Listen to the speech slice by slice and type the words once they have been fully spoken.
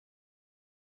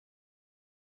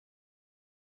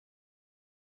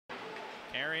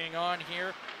Carrying on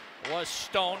here was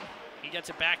Stone. He gets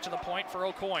it back to the point for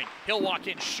O'Coin. He'll walk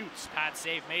in, shoots. Pad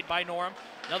save made by Norm.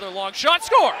 Another long shot,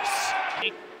 scores!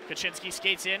 Kaczynski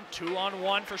skates in,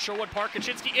 2-on-1 for Sherwood Park.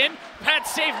 Kaczynski in, pad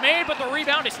save made, but the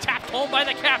rebound is tapped home by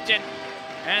the captain.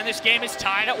 And this game is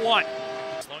tied at 1.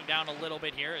 Slowing down a little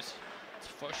bit here as it's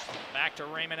pushed back to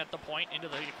Raymond at the point, into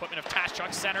the equipment of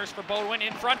Taschuk. Centers for Bodwin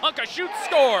in front. Hunka shoots,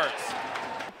 scores!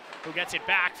 Who gets it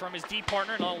back from his D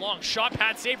partner. Another long shot,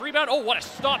 pad save, rebound. Oh, what a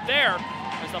stop there.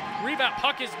 As the rebound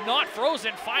puck is not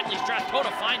frozen. Finally,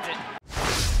 Strathcona finds it.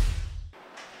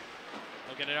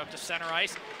 They'll get it out to center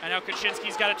ice. And now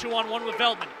Kaczynski's got a 2-on-1 with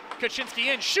Veldman.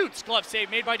 Kaczynski in, shoots. Glove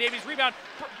save made by Davies. Rebound.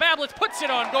 Bablitz puts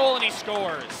it on goal and he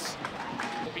scores.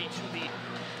 Will be to the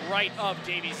right of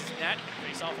Davies' net.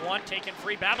 Face off one, taken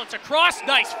free. Bablitz across.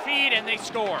 Nice feed and they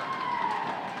score.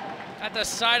 At the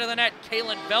side of the net,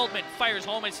 Kalen Veldman fires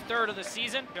home his 3rd of the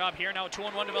season. Job here, now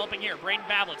 2-on-1 developing here. Braden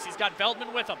Bablitz, he's got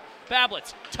Veldman with him.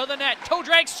 Bablitz to the net, toe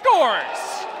drag, scores!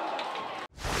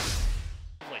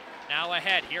 Now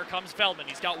ahead, here comes Veldman.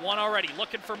 He's got one already,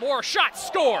 looking for more. Shot,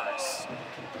 scores!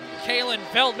 Kalen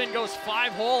Veldman goes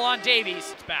 5-hole on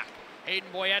Davies. It's back. Hayden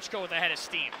Boyechko with a head of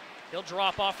steam. He'll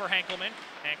drop off for Hankelman.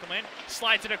 Hankelman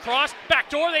slides it across.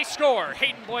 Backdoor, they score.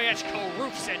 Hayden Boyechko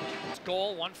roofs it. It's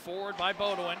goal, one forward by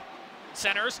Bodwin.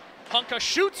 Centers, Hunka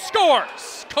shoots,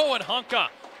 scores! Cohen Hunka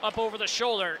up over the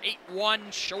shoulder,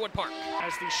 8-1 Sherwood Park.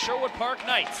 As the Sherwood Park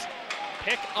Knights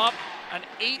pick up an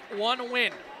 8-1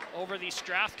 win over the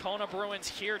Strathcona Bruins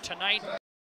here tonight.